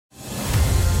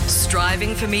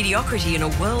Striving for mediocrity in a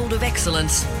world of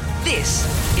excellence. This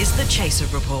is The Chaser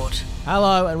Report.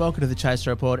 Hello and welcome to The Chaser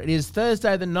Report. It is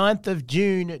Thursday the 9th of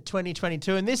June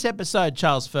 2022 and this episode,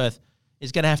 Charles Firth,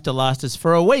 is going to have to last us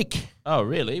for a week. Oh,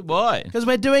 really? Why? Because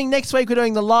next week we're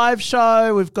doing the live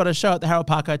show. We've got a show at the Harold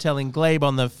Park Hotel in Glebe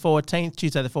on the 14th,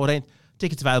 Tuesday the 14th.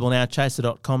 Tickets available now,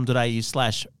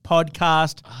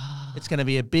 chaser.com.au/podcast. It's going to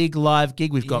be a big live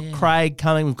gig. We've got Craig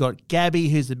coming. We've got Gabby,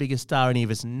 who's the biggest star any of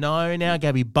us know now.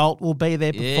 Gabby Bolt will be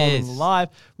there performing live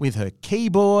with her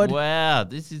keyboard. Wow,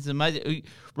 this is amazing.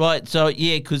 Right, so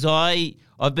because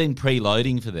I've been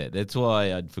preloading for that. That's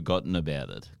why I'd forgotten about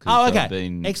it. Oh,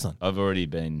 okay. Excellent. I've already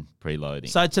been preloading.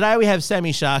 So today we have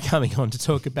Sami Shah coming on to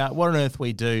talk about what on earth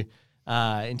we do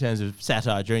in terms of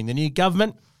satire during the new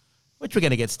government, which we're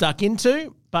going to get stuck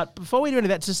into. But before we do any of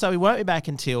that, just so we won't be back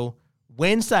until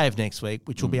Wednesday of next week,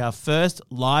 which will be our first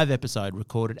live episode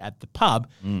recorded at the pub.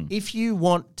 If you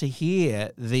want to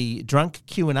hear the drunk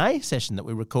Q&A session that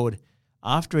we record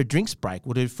after a drinks break,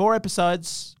 we'll do 4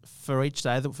 episodes for each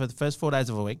day, for the first 4 days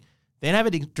of a week, then have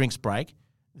a drinks break,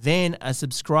 then a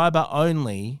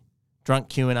subscriber-only drunk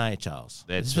Q&A, Charles.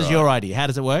 This was your idea. How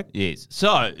does it work? Yes.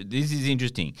 So this is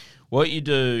interesting. What you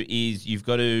do is you've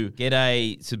got to get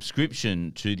a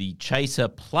subscription to the Chaser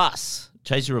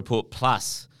Report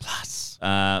Plus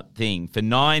thing. For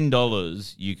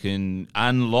 $9, you can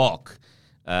unlock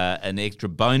an extra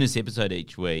bonus episode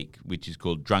each week, which is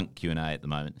called Drunk Q&A at the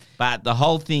moment. But the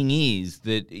whole thing is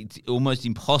that it's almost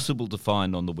impossible to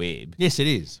find on the web. Yes, it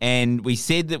is. And we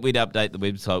said that we'd update the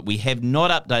website. We have not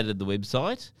updated the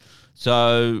website.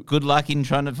 So good luck in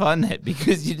trying to find that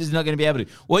because you're just not going to be able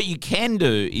to. What you can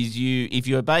do is if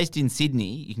you're based in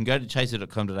Sydney, you can go to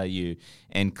chaser.com.au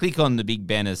and click on the big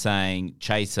banner saying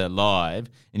Chaser Live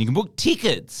and you can book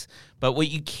tickets. But what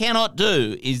you cannot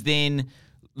do is then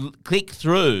click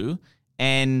through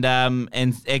and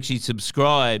actually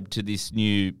subscribe to this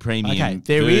new premium Okay,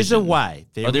 there version. is a way.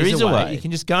 There is a way. You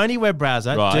can just go in your web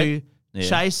browser, do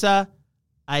Chaser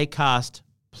Acast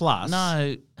Plus.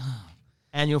 No.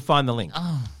 And you'll find the link.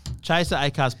 Chaser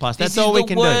Acast Plus. That's This all is we the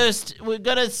can worst. do. We've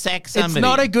got to sack somebody. It's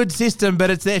not a good system, but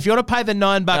it's there. If you want to pay the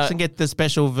 $9 and get the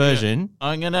special version.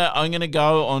 I'm gonna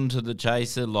go onto the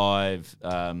Chaser Live.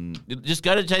 Just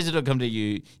go to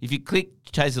chaser.com.au. If you click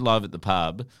Chaser Live at the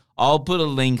pub, I'll put a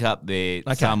link up there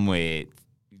somewhere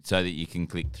so that you can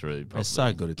click through properly. They're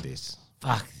so good at this.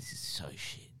 Fuck, this is so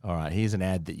shit. All right, here's an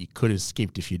ad that you could have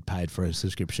skipped if you'd paid for a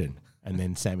subscription. And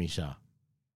then Sami Shah.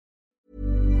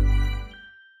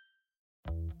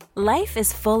 Life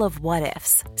is full of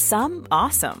what-ifs. Some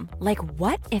awesome, like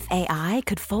what if AI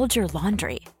could fold your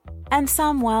laundry? And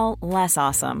some, well, less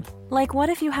awesome, like what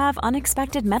if you have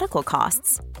unexpected medical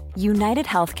costs? United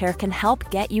Healthcare can help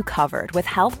get you covered with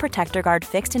Health Protector Guard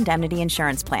fixed indemnity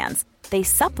insurance plans. They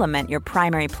supplement your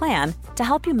primary plan to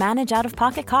help you manage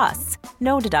out-of-pocket costs.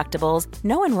 No deductibles,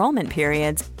 no enrollment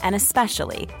periods, and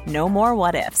especially no more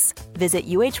what-ifs. Visit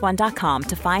uh1.com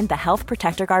to find the Health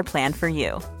Protector Guard plan for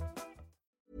you.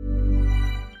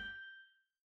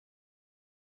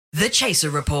 The Chaser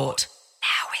Report.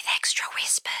 Now with extra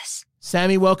whispers.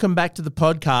 Sami, welcome back to the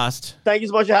podcast. Thank you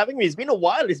so much for having me. It's been a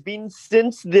while. It's been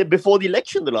since before the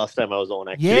election the last time I was on,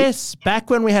 actually. Yes, back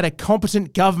when we had a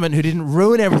competent government who didn't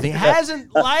ruin everything.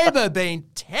 Hasn't Labor been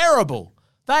terrible?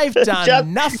 They've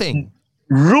done nothing.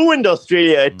 Ruined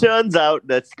Australia. It turns out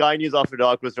that Sky News After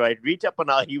Dark was right. Rita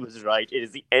Panahi was right. It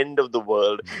is the end of the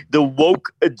world. The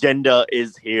woke agenda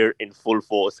is here in full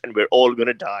force, and we're all going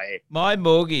to die. My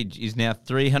mortgage is now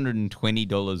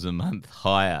 $320 a month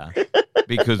higher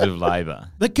because of Labor.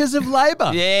 Because of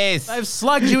Labor? Yes. They've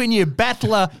slugged you in your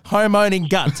battler home-owning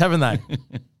guts, haven't they?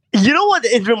 You know what?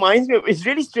 It reminds me of, it's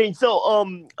really strange. So,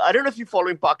 I don't know if you're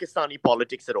following Pakistani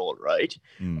politics at all, right?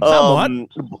 Somewhat.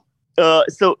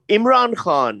 So Imran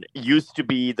Khan used to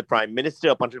be the prime minister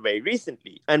up until very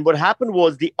recently. And what happened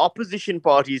was the opposition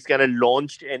parties kind of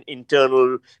launched an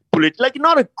internal like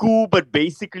not a coup, but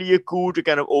basically a coup to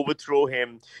kind of overthrow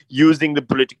him using the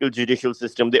political judicial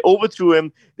system. They overthrew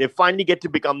him. They finally get to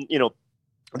become,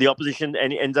 the opposition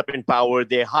and ends up in power.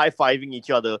 They're high-fiving each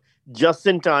other just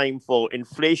in time for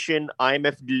inflation,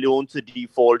 IMF loans to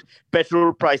default,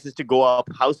 petrol prices to go up,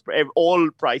 all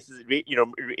prices,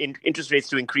 interest rates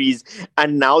to increase.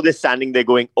 And now they're standing there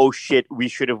going, oh shit, we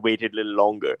should have waited a little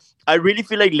longer. I really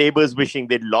feel like Labour's wishing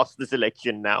they'd lost this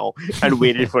election now and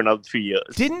waited for another 3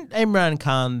 years. Didn't Imran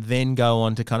Khan then go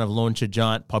on to kind of launch a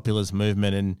giant populist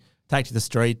movement and take to the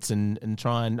streets and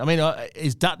try and... I mean,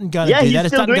 is Dutton going to do he's that?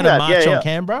 Is still Dutton doing going to that. march Yeah. on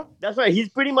Canberra? That's right. He's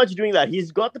pretty much doing that.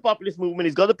 He's got the populist movement.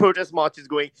 He's got the protest marches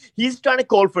going. He's trying to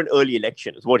call for an early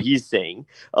election, is what he's saying,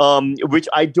 which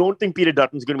I don't think Peter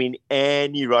Dutton's going to be in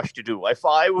any rush to do. If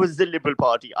I was the Liberal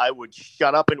Party, I would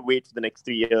shut up and wait for the next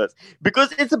 3 years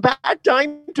because it's a bad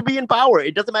time to be in power.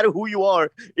 It doesn't matter who you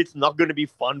are. It's not going to be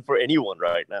fun for anyone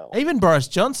right now. Even Boris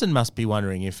Johnson must be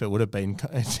wondering if it would have been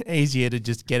easier to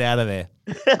just get out of there.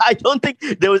 I don't think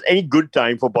there was any good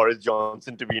time for Boris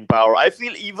Johnson to be in power. I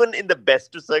feel even in the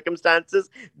best of circumstances,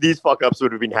 these fuck-ups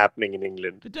would have been happening in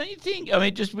England. But don't you think, I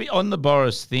mean, just on the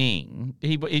Boris thing,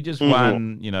 he just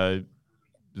won,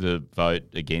 the vote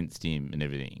against him and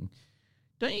everything.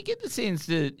 Don't you get the sense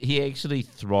that he actually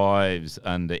thrives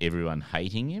under everyone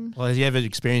hating him? Well, has he ever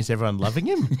experienced everyone loving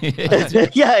him?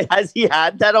 Yeah, has he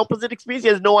had that opposite experience? He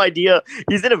has no idea.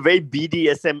 He's in a very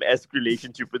BDSM-esque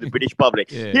relationship with the British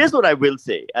public. Yeah. Here's what I will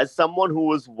say. As someone who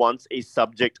was once a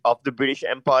subject of the British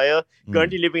Empire,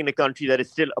 currently living in a country that is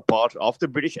still a part of the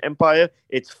British Empire,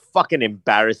 it's fucking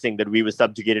embarrassing that we were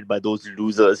subjugated by those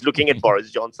losers. Looking at Boris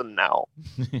Johnson now.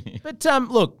 But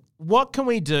look, what can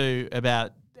we do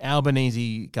about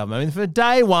Albanese government? I mean, for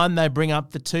day one, they bring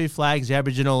up the two flags, the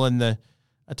Aboriginal and the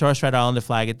Torres Strait Islander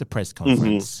flag at the press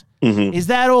conference. Is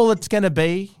that all it's going to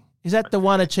be? Is that the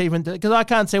one achievement? Because I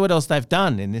can't see what else they've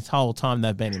done in this whole time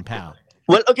they've been in power.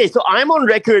 Well, okay, so I'm on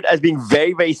record as being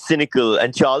very, very cynical,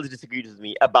 and Charles disagrees with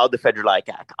me about the Federal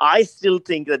ICAC. I still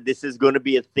think that this is going to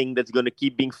be a thing that's going to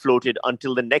keep being floated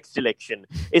until the next election.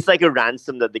 It's like a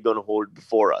ransom that they're going to hold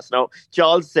before us. Now,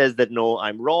 Charles says that, no,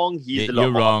 I'm wrong. He's a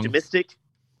lot more optimistic.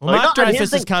 Well, Mark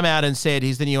Dreyfus has come out and said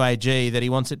he's the new AG, that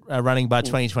he wants it running by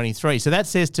 2023. So that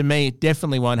says to me it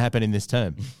definitely won't happen in this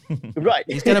term. Right.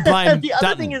 He's going to blame The other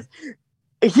Dutton. thing is,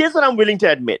 here's what I'm willing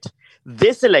to admit.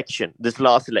 This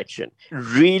last election,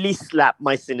 really slapped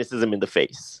my cynicism in the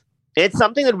face. It's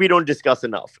something that we don't discuss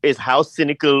enough, is how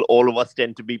cynical all of us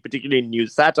tend to be, particularly in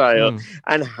news satire,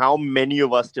 and how many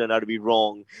of us turn out to be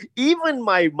wrong. Even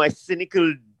my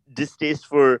cynical distaste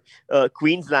for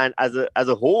Queensland as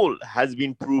a whole has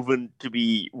been proven to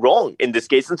be wrong in this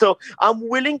case. And so I'm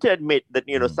willing to admit that,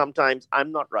 sometimes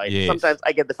I'm not right. Yes. Sometimes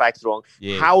I get the facts wrong.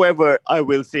 Yes. However, I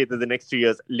will say that the next 2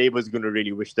 years, Labour's going to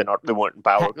really wish they weren't in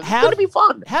power. It's going to be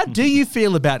fun. How do you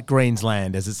feel about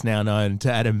Greensland, as it's now known to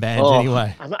Adam Bange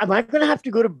anyway? Am I going to have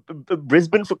to go to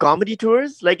Brisbane for comedy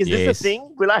tours? Like, is this a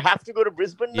thing? Will I have to go to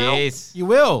Brisbane now? Yes. You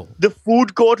will. The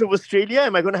food court of Australia?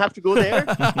 Am I going to have to go there?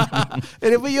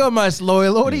 It'll be your most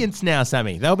loyal audience now,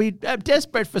 Sami. They'll be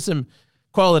desperate for some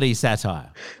quality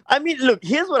satire. I mean, look,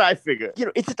 here's what I figure.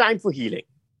 It's a time for healing.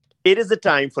 It is a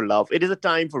time for love. It is a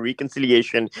time for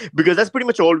reconciliation, because that's pretty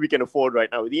much all we can afford right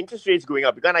now. With the interest rates going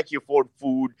up, we can't actually afford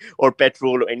food or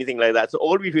petrol or anything like that. So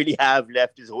all we really have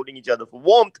left is holding each other for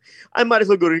warmth. I might as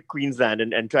well go to Queensland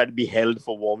and try to be held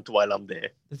for warmth while I'm there.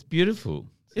 It's beautiful.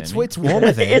 It's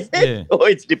warmer there. Is it? Yeah. Oh,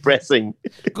 it's depressing.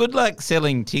 Good luck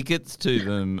selling tickets to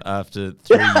them after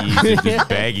 3 years of just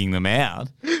bagging them out.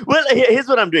 Well, here's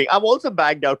what I'm doing. I've also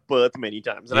bagged out Perth many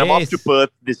times. And I'm off to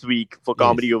Perth this week for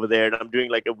comedy over there. And I'm doing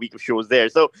like a week of shows there.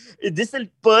 So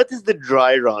Perth is the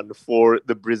dry run for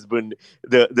the Brisbane,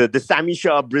 the Sami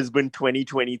Shah Brisbane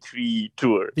 2023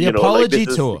 tour. The apology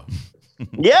tour.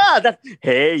 Yeah.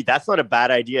 That's not a bad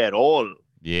idea at all.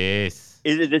 Yes.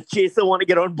 Does Chaser want to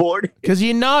get on board? Because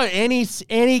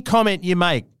any comment you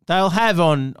make, they'll have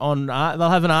they'll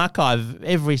have an archive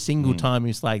every single time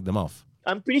you slag them off.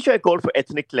 I'm pretty sure I called for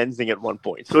ethnic cleansing at one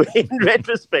point. So in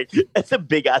retrospect, that's a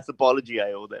big ass apology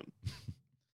I owe them.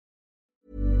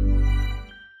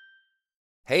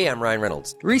 Hey, I'm Ryan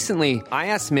Reynolds. Recently, I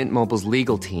asked Mint Mobile's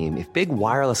legal team if big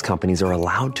wireless companies are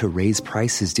allowed to raise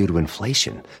prices due to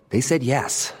inflation. They said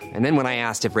yes. And then when I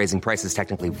asked if raising prices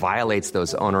technically violates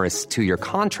those onerous 2-year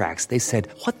contracts, they said,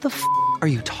 "What the f*** are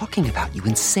you talking about, you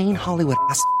insane Hollywood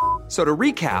ass?" So to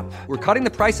recap, we're cutting the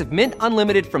price of Mint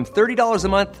Unlimited from $30 a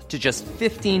month to just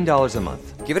 $15 a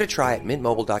month. Give it a try at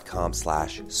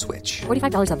mintmobile.com/switch.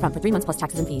 $45 up front for 3 months plus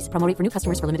taxes and fees. Promo rate for new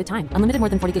customers for limited time. Unlimited more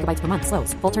than 40 gigabytes per month.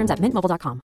 Slows full terms at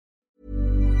mintmobile.com.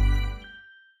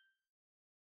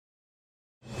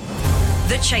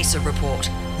 The Chaser Report.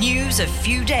 News a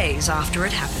few days after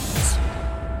it happens.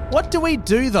 What do we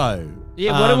do, though?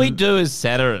 Yeah, what do we do as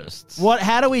satirists?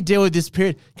 How do we deal with this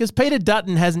period? Because Peter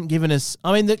Dutton hasn't given us...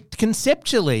 I mean,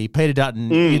 conceptually, Peter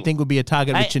Dutton, you'd think would be a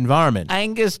target-rich environment.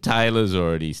 Angus Taylor's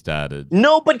already started.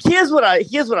 No, but here's what I'm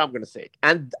going to say.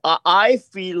 And I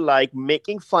feel like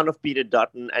making fun of Peter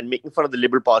Dutton and making fun of the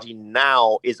Liberal Party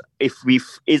now is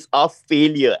our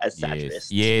failure as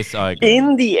satirists. Yes, I agree.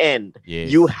 In the end,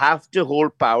 you have to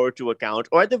hold power to account,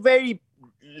 or at the very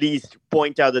least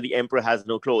point out that the emperor has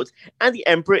no clothes. And the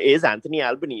emperor is Anthony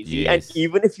Albanese. Yes. And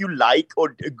even if you like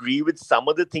or agree with some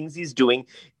of the things he's doing,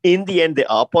 in the end, they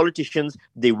are politicians.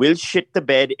 They will shit the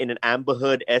bed in an Amber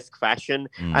Heard-esque fashion,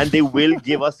 and they will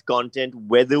give us content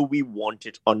whether we want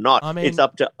it or not. I mean, it's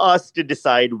up to us to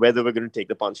decide whether we're going to take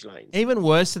the punchlines. Even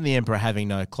worse than the emperor having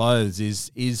no clothes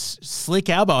is Slick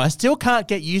Albo. I still can't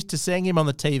get used to seeing him on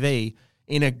the TV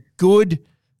in a good,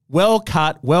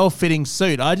 well-cut, well-fitting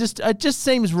suit. It just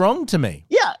seems wrong to me.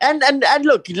 Yeah, and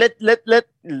look, let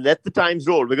the times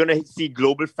roll. We're going to see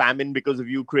global famine because of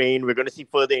Ukraine. We're going to see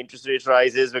further interest rate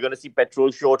rises. We're going to see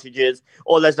petrol shortages,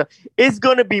 all that stuff. It's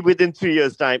going to be within 3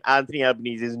 years' time. Anthony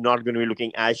Albanese is not going to be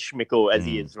looking as schmicko as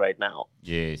he is right now.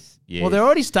 Yes. Well, they're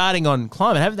already starting on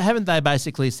climate. Haven't they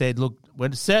basically said, look,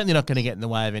 we're certainly not going to get in the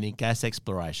way of any gas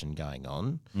exploration going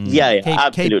on. Yeah,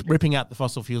 absolutely. Keep ripping up the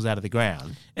fossil fuels out of the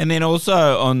ground. And then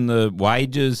also on the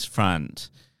wages front,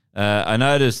 I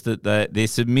noticed that their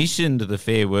submission to the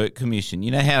Fair Work Commission,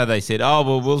 you know how they said, oh,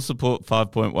 well, we'll support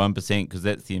 5.1% because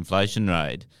that's the inflation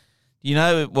rate. You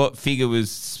know what figure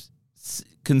was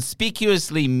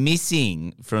conspicuously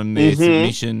missing from their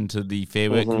submission to the Fair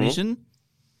Work Commission?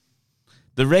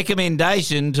 The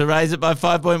recommendation to raise it by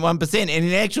 5.1%. And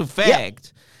in actual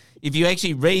fact, if you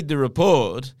actually read the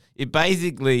report, it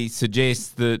basically suggests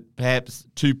that perhaps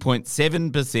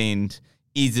 2.7%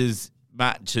 is as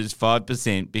much as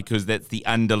 5% because that's the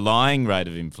underlying rate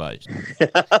of inflation.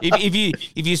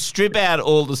 if you strip out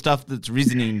all the stuff that's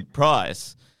risen in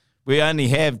price, we only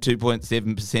have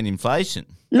 2.7% inflation.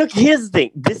 Look, here's the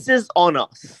thing. This is on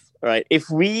us, right? If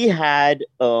we had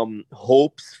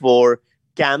hopes for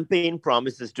campaign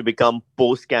promises to become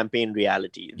post-campaign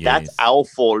reality, that's our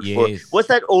fault. Yes. What's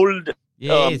that old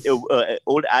Yes.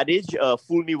 adage?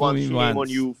 Fool me once, shame on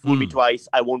you. Fool me twice,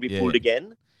 I won't be fooled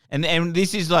again. And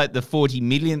this is like the 40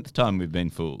 millionth time we've been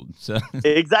fooled. So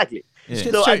Exactly.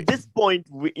 Yeah. So at this point,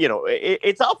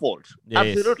 it's our fault.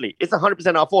 Yes. Absolutely. It's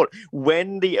 100% our fault.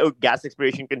 When the gas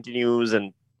exploration continues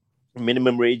and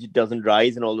minimum wage doesn't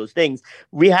rise and all those things,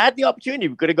 we had the opportunity.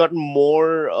 We could have gotten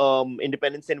more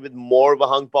independents in with more of a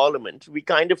hung parliament. We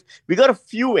got a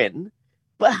few in.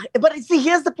 But see,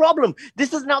 here's the problem.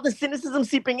 This is now the cynicism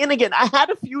seeping in again. I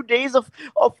had a few days of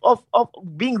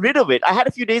being rid of it. I had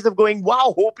a few days of going,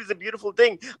 wow, hope is a beautiful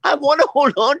thing. I want to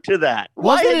hold on to that.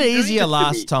 Wasn't it easier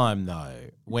last time, though,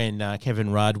 when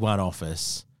Kevin Rudd won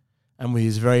office and with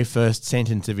his very first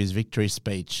sentence of his victory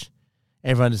speech,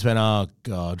 everyone just went, oh,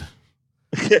 God.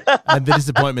 And the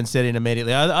disappointment set in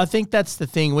immediately. I think that's the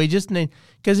thing. We just need,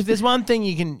 because if there's one thing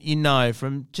you know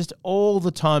from just all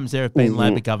the times there have been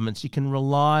Labor governments, you can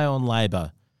rely on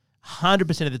Labor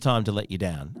 100% of the time to let you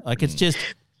down. Like it's just,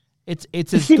 it's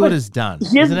as good as done.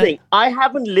 Here's the thing. I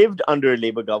haven't lived under a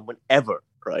Labor government ever.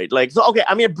 Right. Like, so, okay.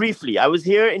 I mean, briefly, I was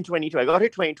here in 2012. I got here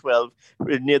 2012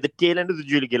 near the tail end of the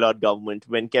Julia Gillard government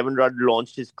when Kevin Rudd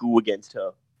launched his coup against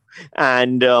her.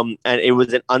 And it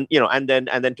was and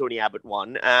then Tony Abbott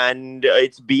won, and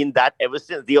it's been that ever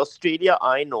since. The Australia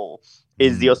I know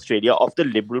is the Australia of the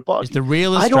Liberal Party. It's the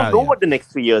real Australia. I don't know what the next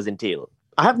 3 years entail.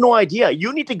 I have no idea.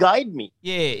 You need to guide me.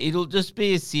 yeah, it'll just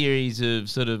be a series of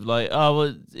sort of like, oh,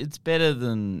 well, it's better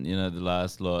than the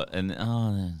last lot, and that's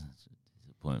a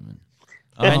disappointment.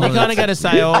 And you're kind of going to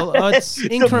say, it's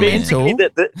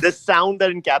incremental. So the sound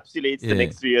that encapsulates the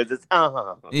next 3 years is,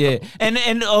 Yeah,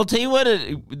 and I'll tell you what,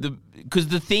 because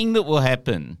the thing that will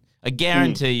happen, I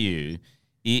guarantee you,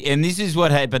 and this is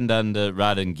what happened under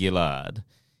Rudd and Gillard,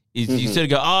 is you sort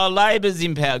of go, oh, Labor's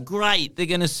in power, great, they're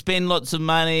going to spend lots of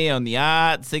money on the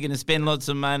arts, they're going to spend lots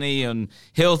of money on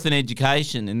health and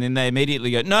education, and then they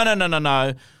immediately go,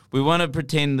 no, we want to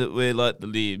pretend that we're like the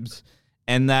Libs.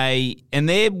 And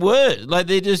they're worse. Like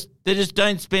they just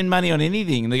don't spend money on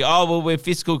anything. And they go, oh well, we're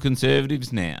fiscal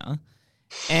conservatives now,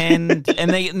 and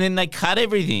then they cut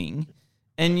everything.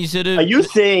 And you sort of are you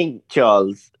saying,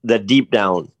 Charles, that deep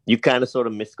down you kind of sort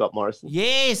of miss Scott Morrison?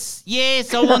 Yes.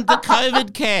 I want the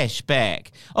COVID cash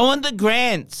back. I want the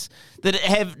grants that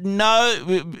have no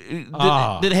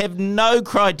that have no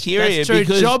criteria. That's true.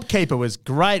 Because JobKeeper was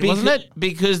great, wasn't it?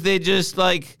 Because they're just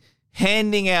like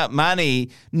handing out money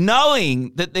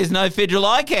knowing that there's no federal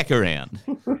ICAC around.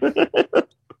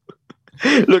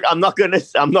 Look, I'm not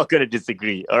gonna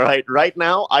disagree. All right, right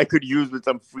now I could use with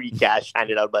some free cash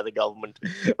handed out by the government.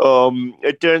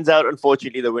 It turns out,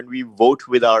 unfortunately, that when we vote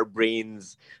with our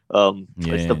brains,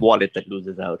 it's the wallet that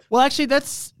loses out. Well, actually,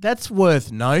 that's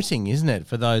worth noting, isn't it,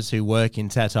 for those who work in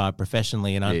satire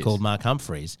professionally and aren't called Mark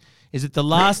Humphreys, is that the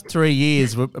last 3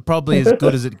 years were probably as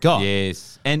good as it got.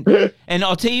 Yes, and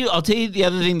I'll tell you the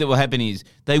other thing that will happen is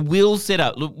they will set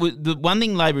up. Look, the one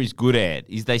thing Labor is good at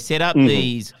is they set up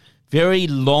these very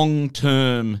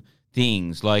long-term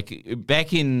things. Like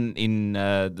back in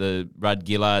the Rudd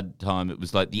Gillard time, it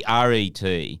was like the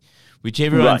RET, which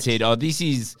everyone said, oh, this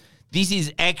is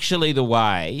actually the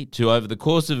way to, over the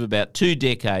course of about 2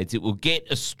 decades, it will get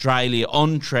Australia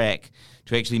on track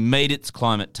to actually meet its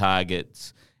climate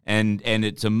targets. And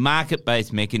it's a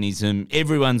market-based mechanism.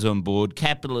 Everyone's on board.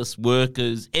 Capitalists,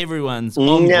 workers, everyone's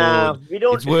on board.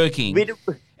 It's working.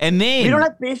 And then we don't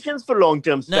have patience for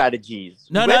long-term strategies.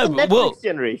 No, We're the Netflix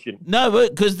generation. No,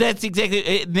 because that's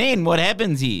exactly. Then what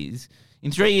happens is,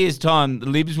 in 3 years' time, the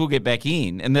Libs will get back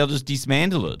in and they'll just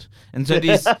dismantle it. And so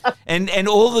this, and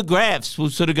all the graphs will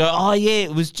sort of go, oh yeah,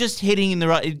 it was just heading in the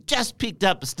right. It just picked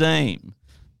up steam.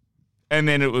 And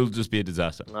then it will just be a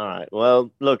disaster. All right.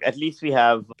 Well, look, at least we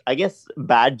have, I guess,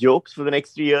 bad jokes for the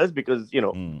next 3 years because,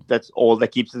 that's all that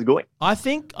keeps us going. I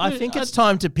think it's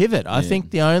time to pivot. I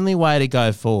think the only way to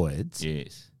go forwards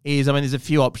is, there's a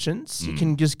few options. You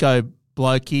can just go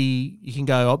blokey. You can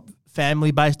go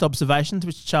family-based observations,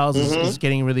 which Charles is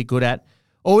getting really good at.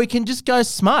 Or we can just go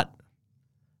smut.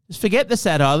 Just forget the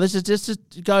satire. Let's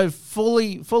just go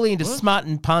fully into smut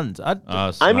and puns.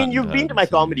 You've been to my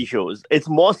comedy shows. It's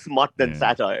more smut than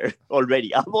satire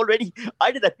already.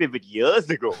 I did that pivot years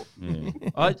ago. Yeah.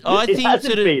 I think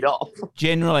hasn't paid off.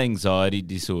 General anxiety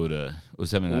disorder or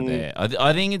something like that.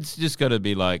 I think it's just got to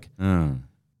be like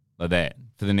that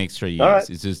for the next 3 years. Right.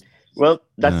 It's just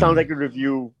that sounds like a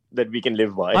review that we can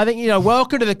live by. I think,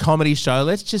 welcome to the comedy show.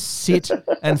 Let's just sit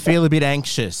and feel a bit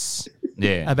anxious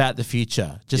about the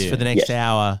future just for the next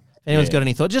hour. If anyone's got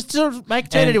any thoughts, just sort of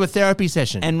turn it into a therapy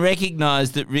session. And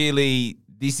recognise that really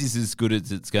this is as good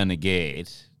as it's going to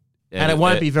get. And it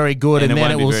won't be very good, and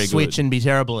then it will switch and be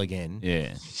terrible again.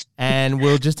 Yeah. And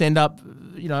we'll just end up,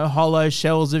 hollow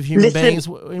shells of human beings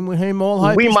in whom all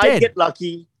hope is dead. We might get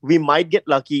lucky. We might get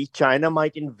lucky. China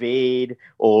might invade,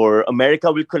 or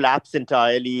America will collapse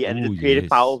entirely, and it'll create a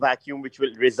power vacuum, which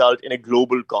will result in a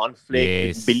global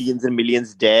conflict, with billions and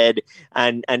millions dead.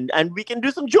 And we can do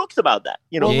some jokes about that.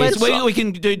 We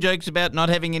can do jokes about not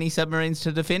having any submarines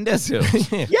to defend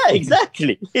ourselves. Yeah,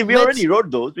 exactly. We already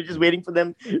wrote those. We're just waiting for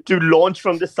them to launch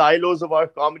from the silos of our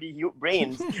comedy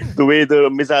brains, the way the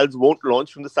missiles won't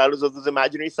launch from the silos of those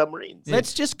imaginary submarines.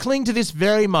 Let's just cling to this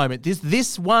very moment.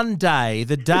 This one day,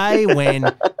 the day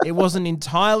when it wasn't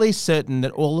entirely certain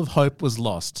that all of hope was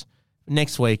lost.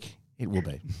 Next week, it will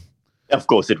be. Of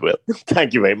course it will.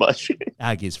 Thank you very much.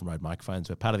 Our gears from Rode Microphones.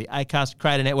 We're part of the Acast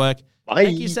Creator Network. Bye.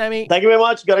 Thank you, Sammy. Thank you very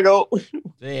much. Gotta go.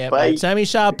 See ya. Bye. Sammy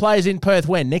Shah plays in Perth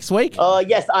when? Next week?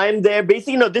 Yes, I'm there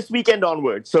basically, this weekend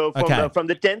onwards. So from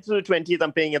the 10th to the 20th,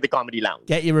 I'm playing at the Comedy Lounge.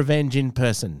 Get your revenge in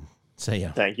person. See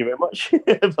ya. Thank you very much.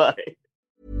 Bye.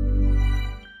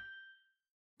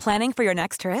 Planning for your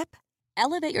next trip?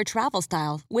 Elevate your travel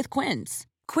style with Quince.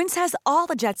 Quince has all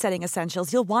the jet-setting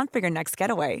essentials you'll want for your next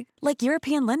getaway, like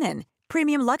European linen,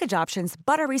 premium luggage options,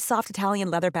 buttery soft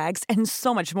Italian leather bags, and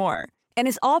so much more. And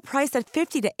is all priced at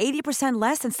 50 to 80%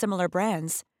 less than similar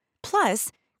brands. Plus,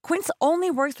 Quince only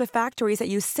works with factories that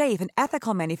use safe and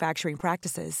ethical manufacturing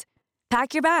practices.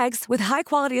 Pack your bags with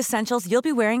high-quality essentials you'll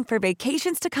be wearing for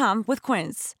vacations to come with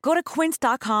Quince. Go to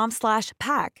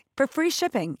quince.com/pack for free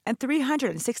shipping and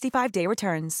 365-day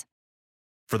returns.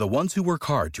 For the ones who work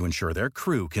hard to ensure their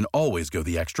crew can always go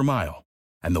the extra mile,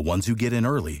 and the ones who get in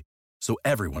early so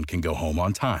everyone can go home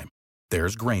on time,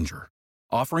 there's Grainger,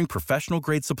 offering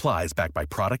professional-grade supplies backed by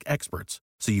product experts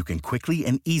so you can quickly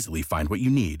and easily find what you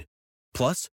need.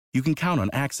 Plus, you can count on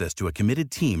access to a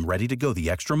committed team ready to go the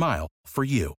extra mile for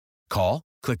you. Call,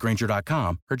 click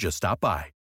Grainger.com, or just stop by.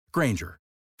 Grainger,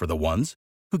 for the ones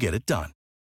who get it done.